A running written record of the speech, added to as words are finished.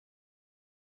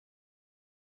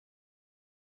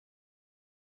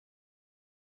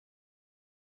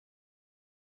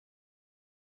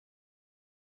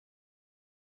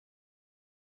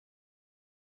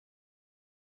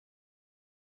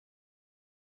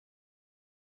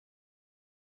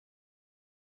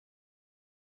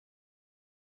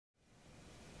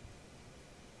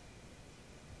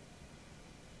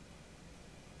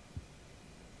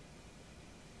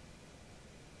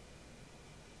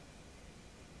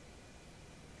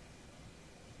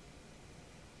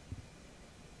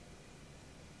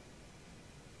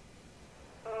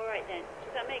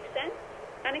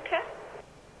Annika?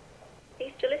 Are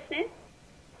you still listening?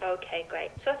 Okay,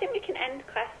 great. So I think we can end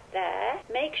class there.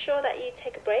 Make sure that you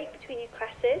take a break between your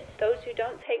classes. Those who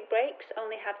don't take breaks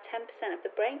only have 10% of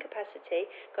the brain capacity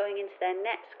going into their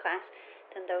next class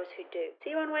than those who do.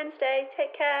 See you on Wednesday.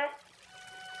 Take care.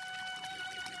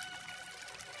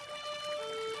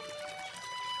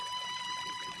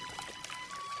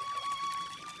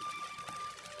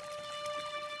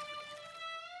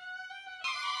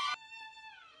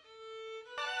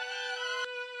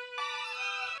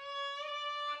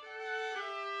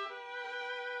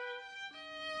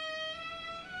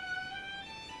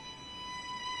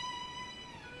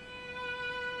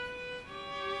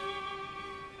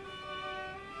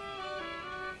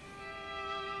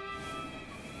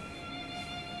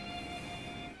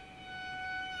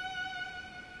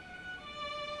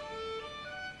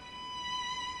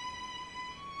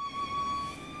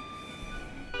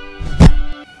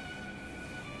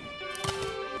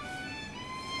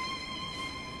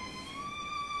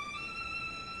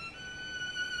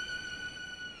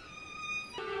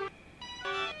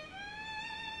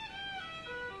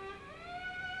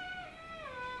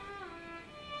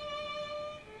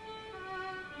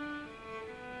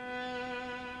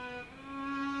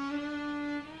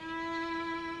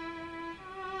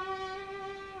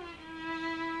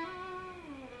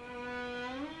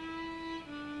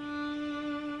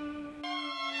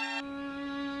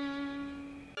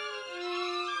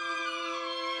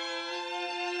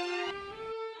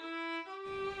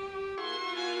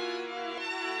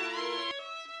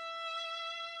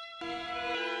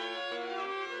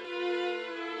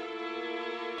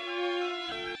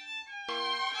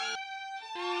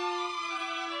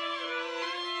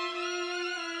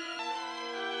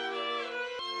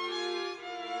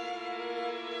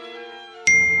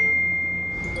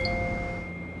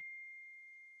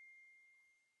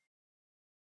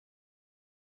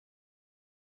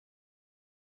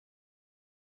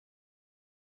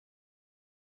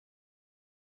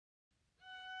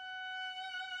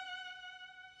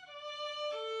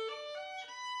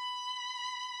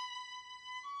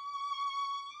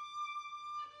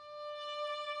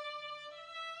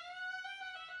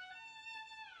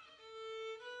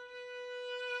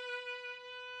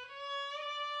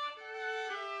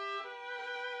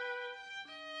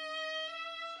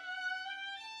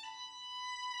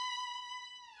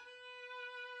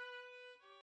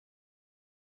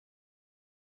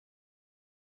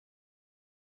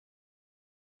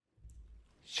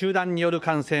集団による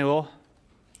感染を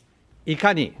い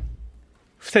かに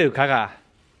防ぐかが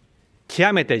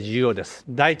極めて重要です。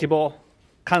大規模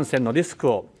感染のリスク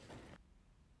を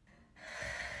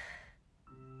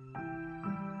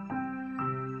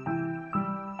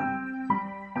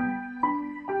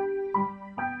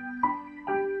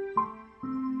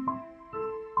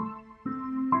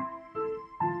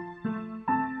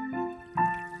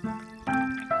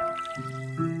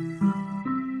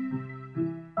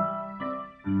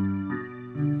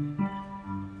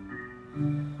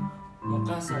お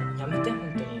母さんやめて、本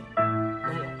当に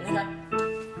お願い。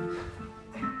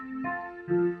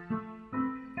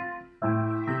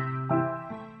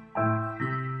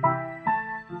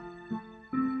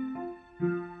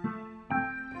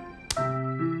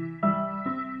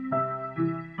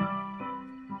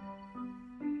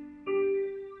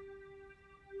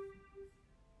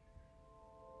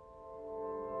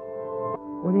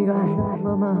お願い、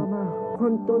ママ、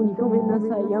本当にごめんな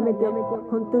さい、やめて、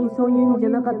本当にそういう意味じゃ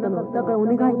なかったの、だからお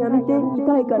願いやめて、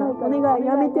痛いから、お願い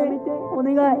やめて、お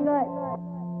願い。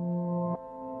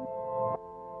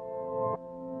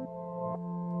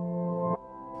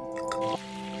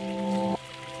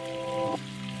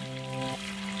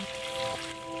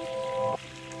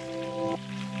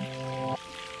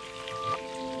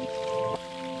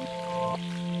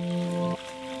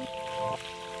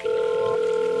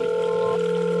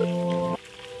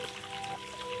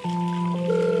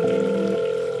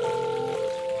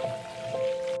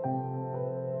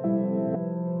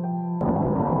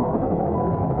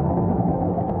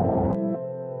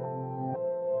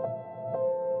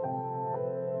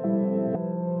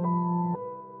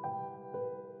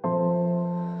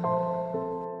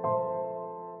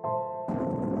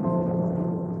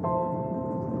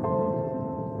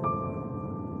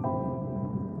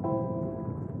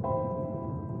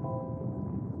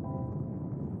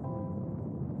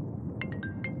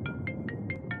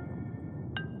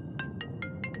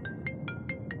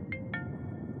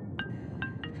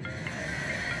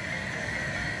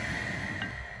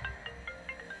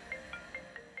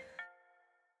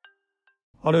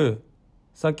ある、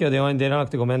さっきは電話に出られな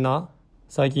くてごめんな。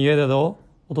最近家でど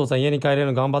う？お父さん家に帰れる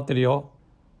の頑張ってるよ。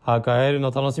早く会えるの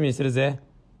楽しみにしてるぜ。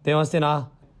電話してな。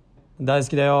大好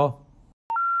きだよ。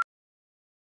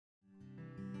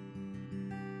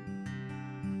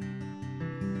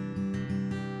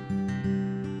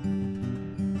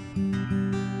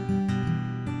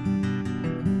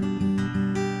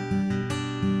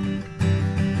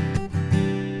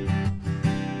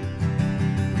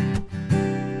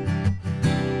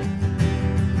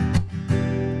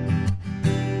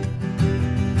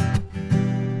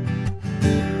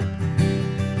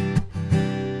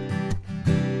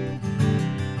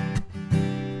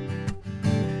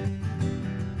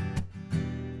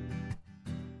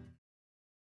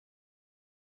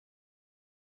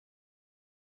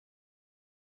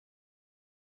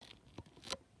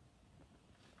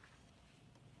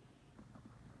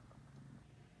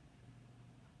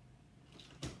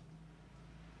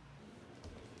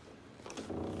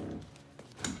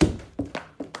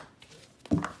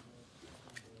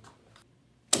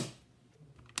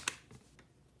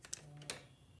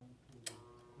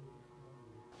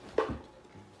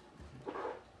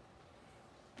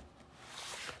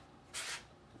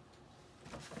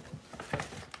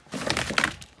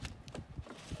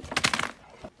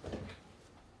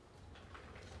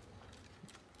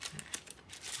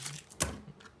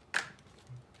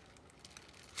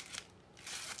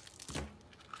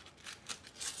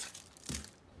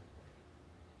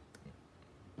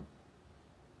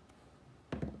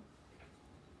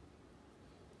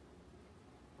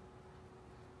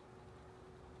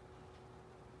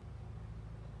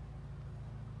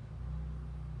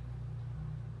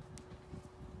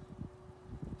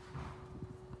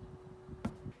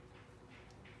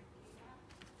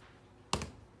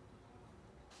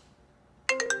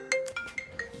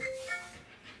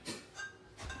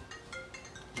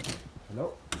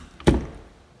Hello?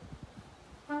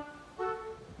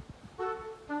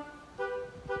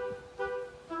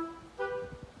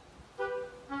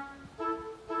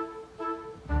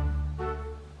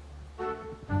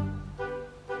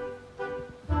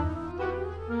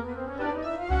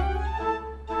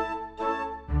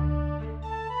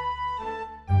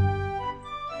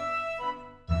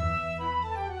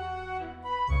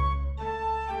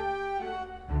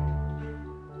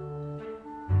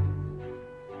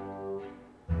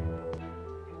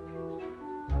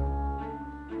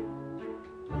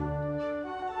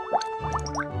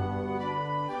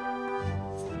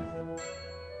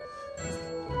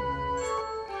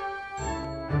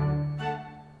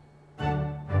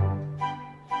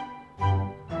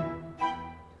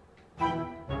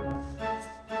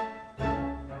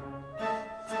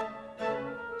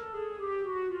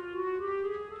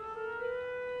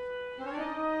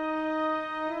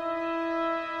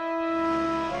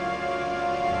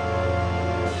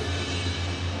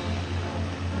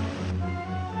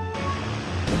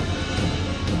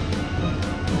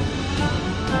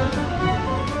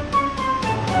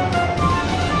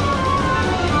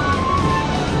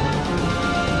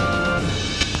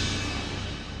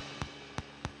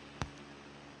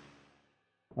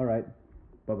 All right.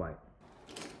 Bye-bye.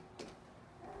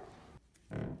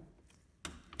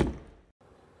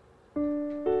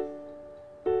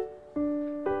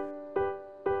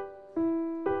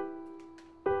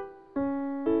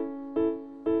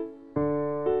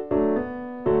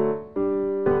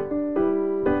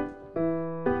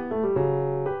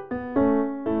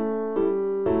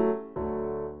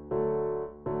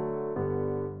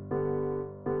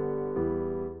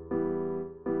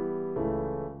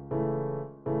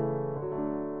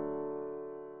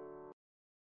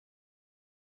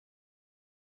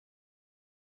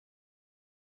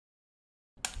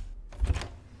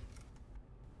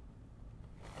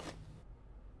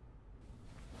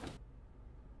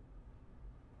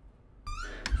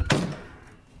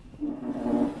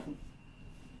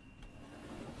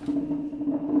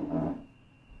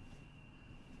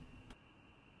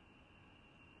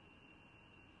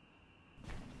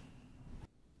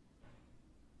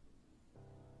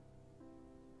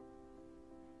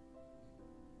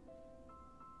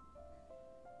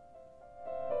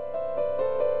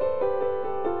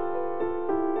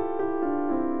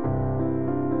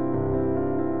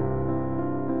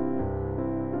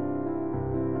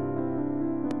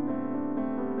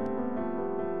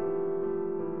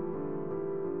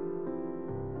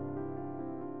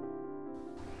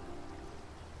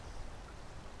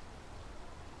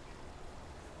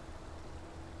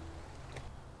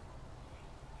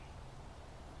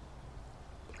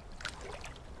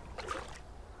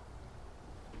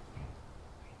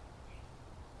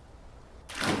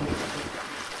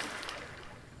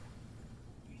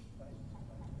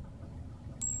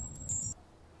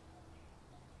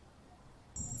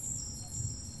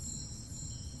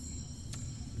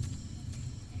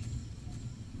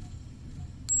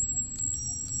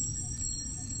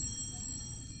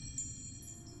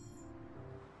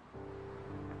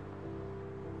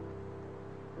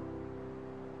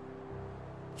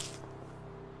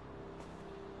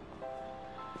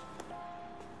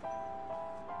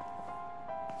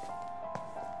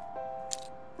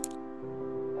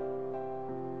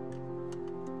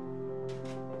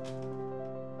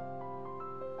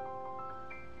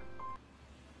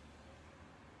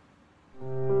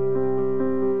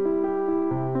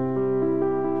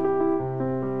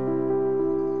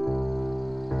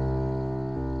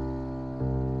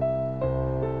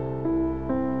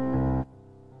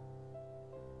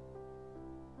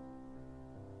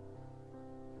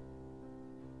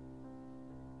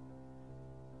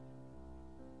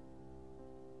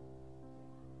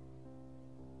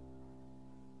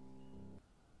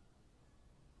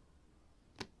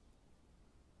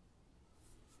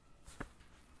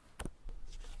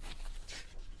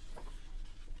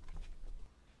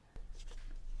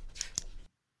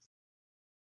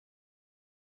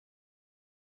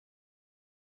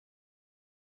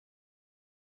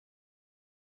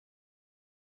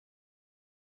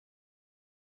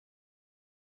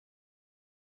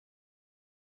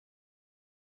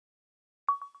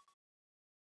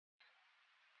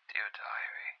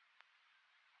 Diary,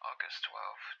 August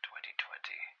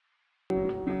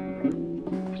 12,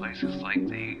 2020. Places like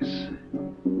these,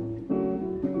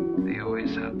 they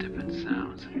always have different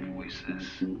sounds and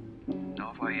voices.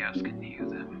 Nobody else can hear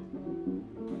them,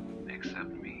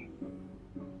 except me.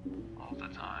 All the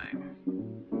time,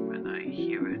 when I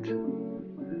hear it,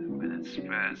 when it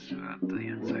spreads throughout the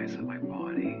insides of my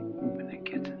body, when it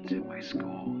gets into my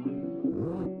skull,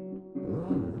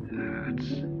 it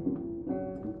hurts.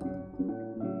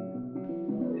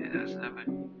 It has never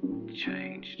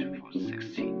changed for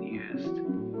 16 years of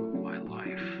my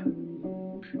life.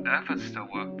 The effort still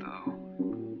worked though,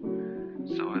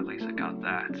 so at least I got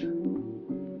that.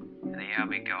 And yeah,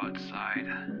 we go outside,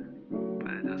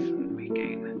 but it doesn't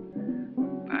regain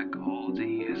back all the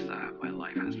years that my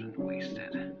life has been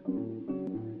wasted,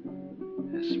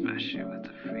 especially with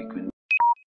the frequent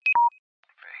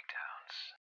breakdowns.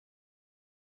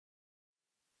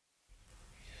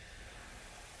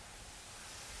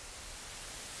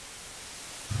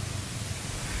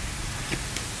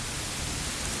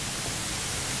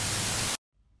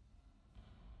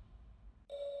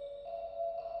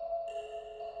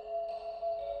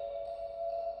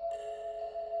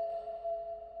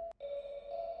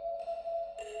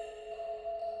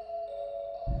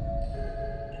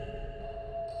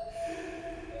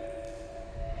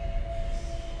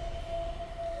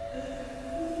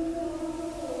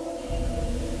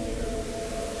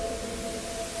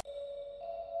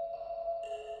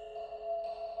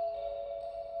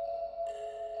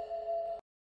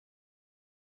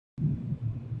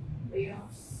 Leo,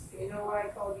 do you know why I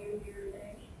called you here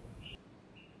today?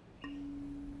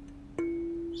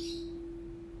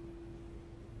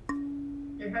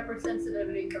 Your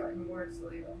hypersensitivity gotten worse,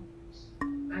 Leo.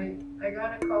 I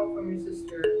got a call from your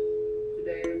sister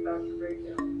today about your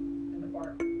breakdown in the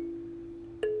park.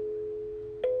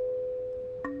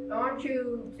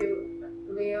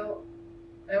 Leo,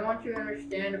 I want you to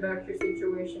understand about your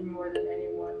situation more than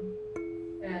anyone,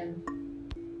 and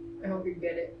I hope you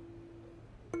get it.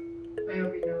 I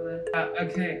hope you know that.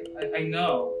 Okay, I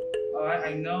know. Alright,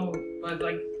 I know, but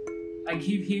like, I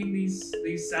keep hearing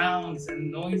these sounds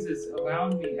and noises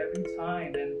around me every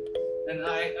time, and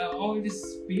I always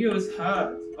just feel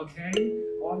hurt. Okay,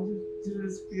 all I just do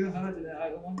is feel hurt, and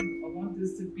I want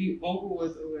this to be over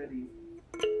with already.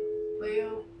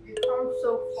 Leo, you've come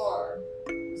so far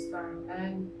this time,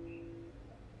 and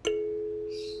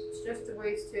it's just a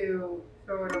waste to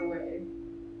throw it away.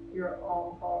 Your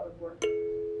all hard work.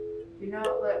 Do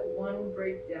not let one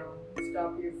breakdown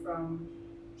stop you from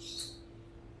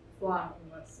flying,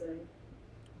 let's say.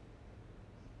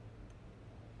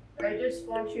 I just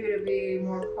want you to be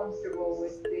more comfortable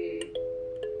with the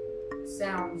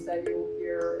sounds that you'll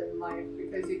hear in life,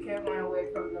 because you can't run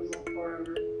away from them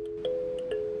forever.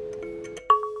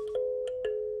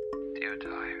 Dear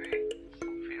Diary,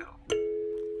 don't feel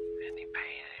any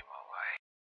pain anymore, right?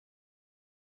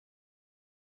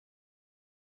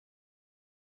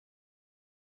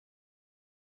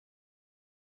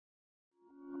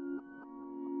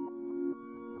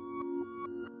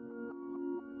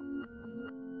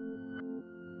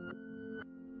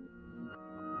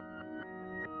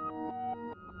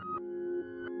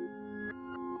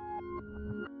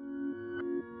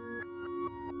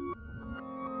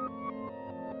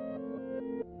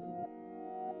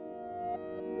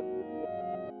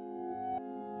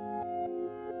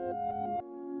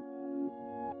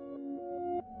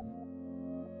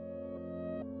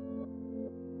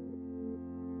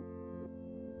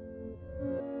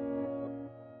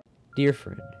 Dear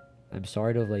friend, I'm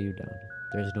sorry to have let you down.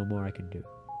 There is no more I can do.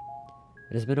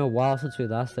 It has been a while since we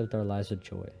last lived our lives with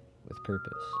joy, with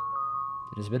purpose.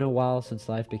 It has been a while since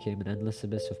life became an endless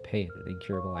abyss of pain and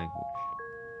incurable anguish.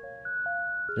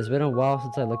 It has been a while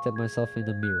since I looked at myself in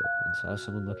the mirror and saw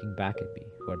someone looking back at me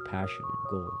who had passion and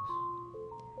goals.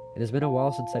 It has been a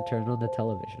while since I turned on the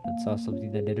television and saw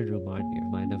something that didn't remind me of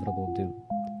my inevitable doom.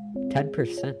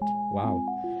 10%? Wow.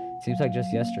 Seems like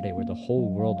just yesterday where the whole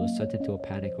world was sent into a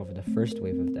panic over the first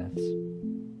wave of deaths.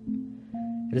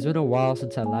 It has been a while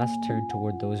since I last turned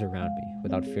toward those around me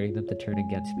without fearing them to turn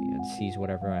against me and seize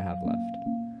whatever I have left.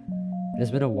 It has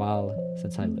been a while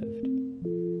since I lived.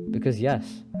 Because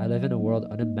yes, I live in a world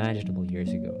unimaginable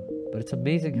years ago, but it's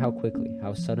amazing how quickly,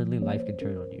 how suddenly life can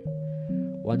turn on you.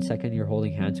 1 second you're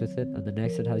holding hands with it, and the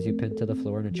next it has you pinned to the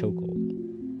floor in a chokehold.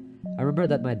 I remember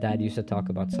that my dad used to talk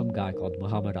about some guy called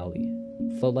Muhammad Ali.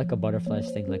 Float like a butterfly,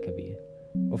 sting like a bee.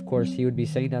 Of course, he would be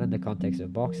saying that in the context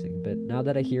of boxing, but now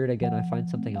that I hear it again, I find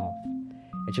something off.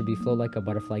 It should be float like a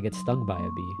butterfly gets stung by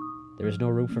a bee. There is no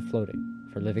room for floating,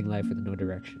 for living life with no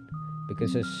direction.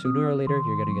 Because sooner or later,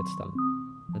 you're gonna get stung.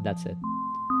 And that's it.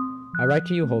 I write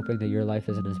to you hoping that your life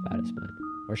isn't as bad as mine.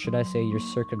 Or should I say your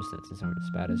circumstances aren't as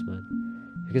bad as mine?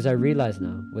 Because I realize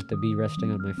now, with the bee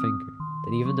resting on my finger,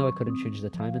 that even though I couldn't change the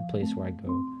time and place where I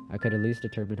go, I could at least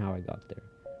determine how I got there.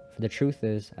 For the truth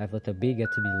is, I've let the bee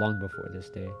get to me long before this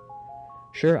day.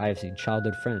 Sure, I have seen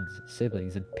childhood friends,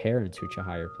 siblings, and parents reach a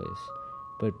higher place.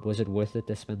 But was it worth it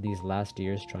to spend these last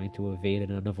years trying to evade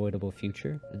an unavoidable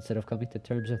future, instead of coming to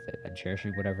terms with it and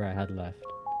cherishing whatever I had left?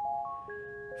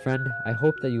 Friend, I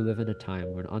hope that you live in a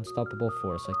time where an unstoppable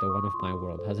force like the one of my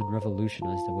world hasn't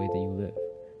revolutionized the way that you live.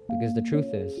 Because the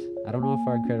truth is, I don't know if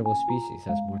our incredible species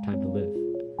has more time to live.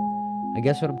 I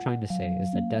guess what I'm trying to say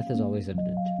is that death is always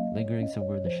imminent, lingering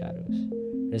somewhere in the shadows.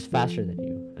 It is faster than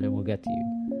you, and it will get to you.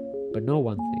 But know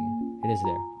one thing, it is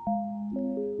there.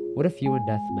 What if you and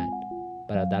death met,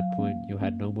 but at that point you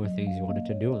had no more things you wanted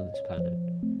to do on this planet?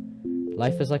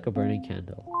 Life is like a burning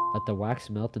candle. Let the wax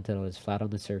melt until it is flat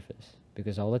on the surface,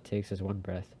 because all it takes is one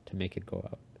breath to make it go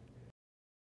out.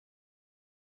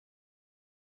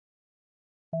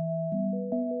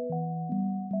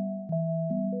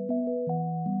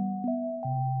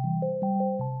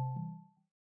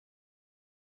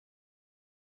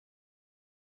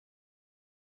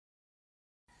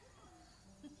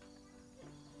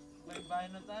 Bahay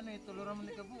na tani, tuluran mo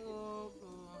ni kabuog.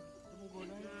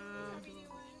 Tumugulan.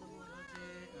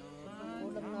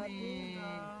 Tumugulan natin.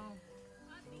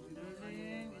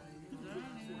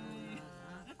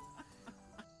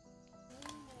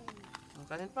 Ang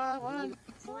kanin pa, Juan.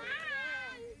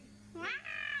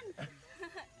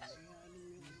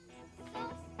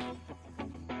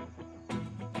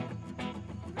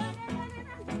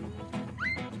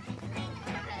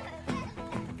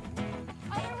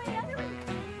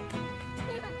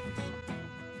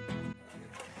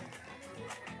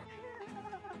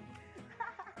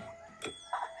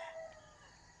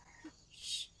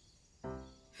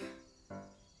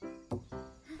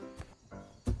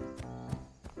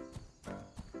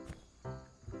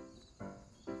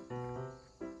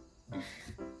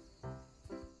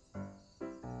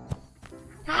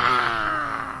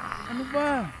 Ano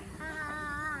ba?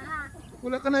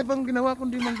 Wala ka na ibang ginawa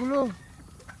kundi manggulo.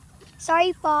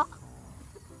 Sorry po.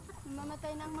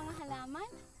 Mamatay ng mga halaman?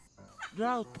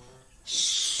 Drought.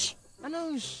 Shh!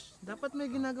 Ano? Shh? Dapat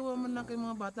may ginagawa man lang kay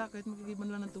mga bata kahit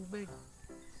magkigiban lang ng tubig.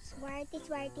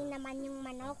 Swerte-swerte naman yung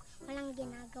manok. Walang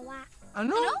ginagawa.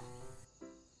 Ano?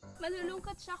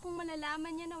 Malulungkot siya kung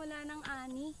malalaman niya na wala ng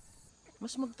ani.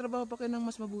 Mas magtrabaho pa kayo ng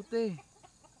mas mabuti.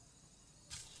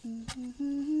 Walang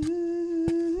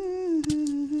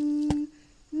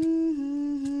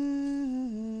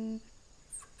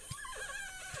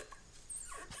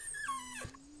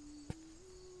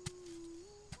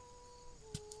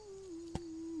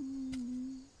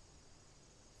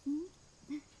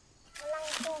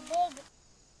tubig.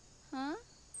 Huh?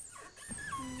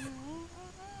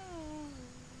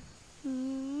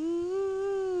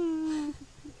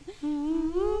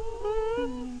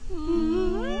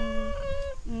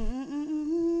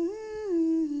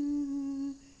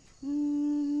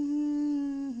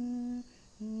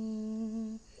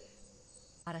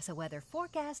 Para sa weather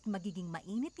forecast, magiging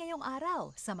mainit ngayong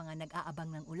araw. Sa mga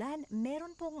nag-aabang ng ulan,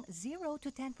 meron pong 0 to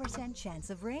 10%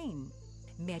 chance of rain.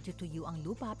 Medyo tuyo ang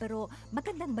lupa pero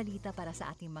magandang balita para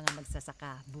sa ating mga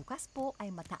magsasaka. Bukas po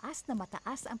ay mataas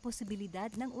ang posibilidad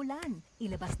ng ulan.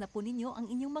 Ilabas na po ninyo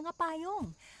ang inyong mga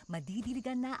payong.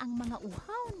 Madidiligan na ang mga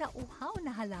uhaw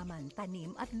na halaman,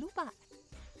 tanim at lupa.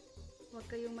 Huwag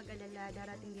kayong mag-alala,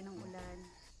 darating din ang ulan.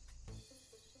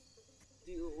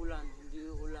 Hindi uulan.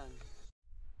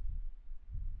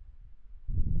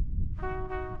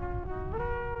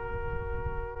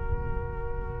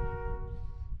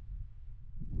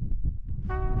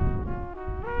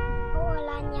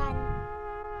 Uulan yan.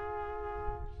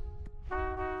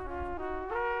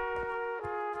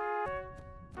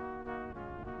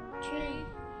 Three,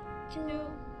 two,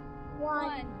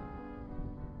 one.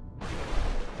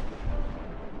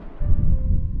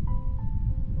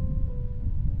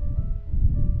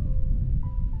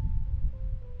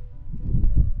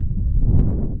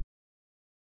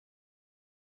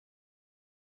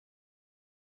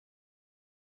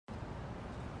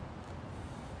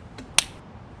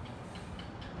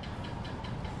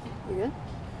 You good?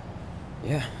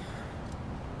 Yeah.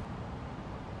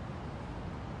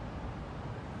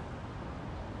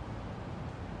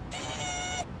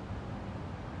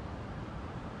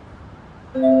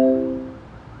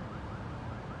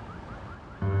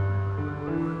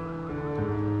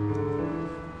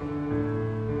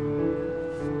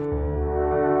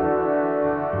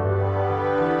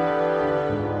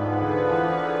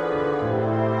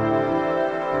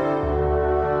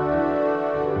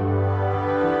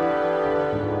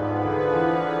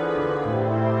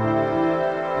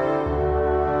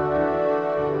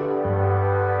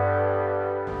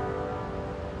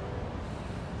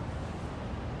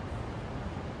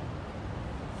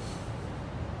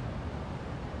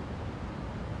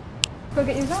 Go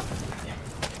get yours up.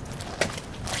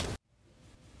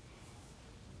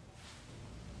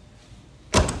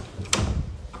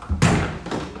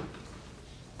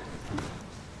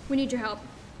 We need your help.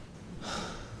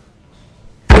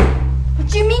 What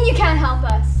do you mean you can't help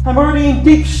us? I'm already in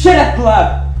deep shit at the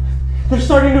lab. They're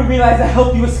starting to realize I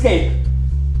helped you escape.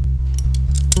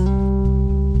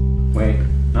 Wait,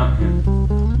 not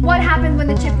him. What happens when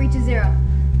the chip reaches 0?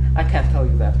 I can't tell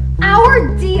you that.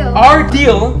 Our deal! Our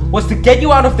deal was to get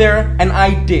you out of there, and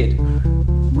I did.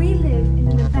 We live in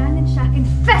an abandoned shack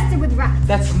infested with rats.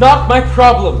 That's not my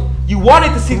problem. You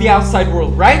wanted to see the outside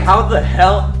world, right? How the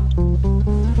hell?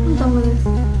 I'm done with this.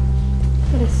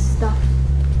 Get his stuff.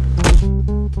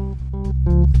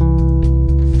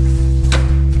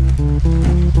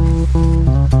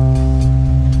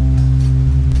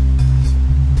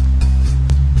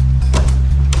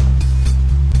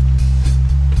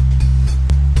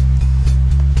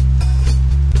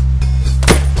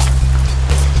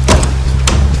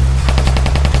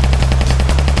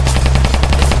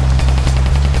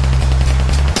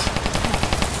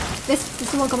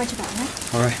 This won't go much about,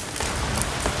 right? All right.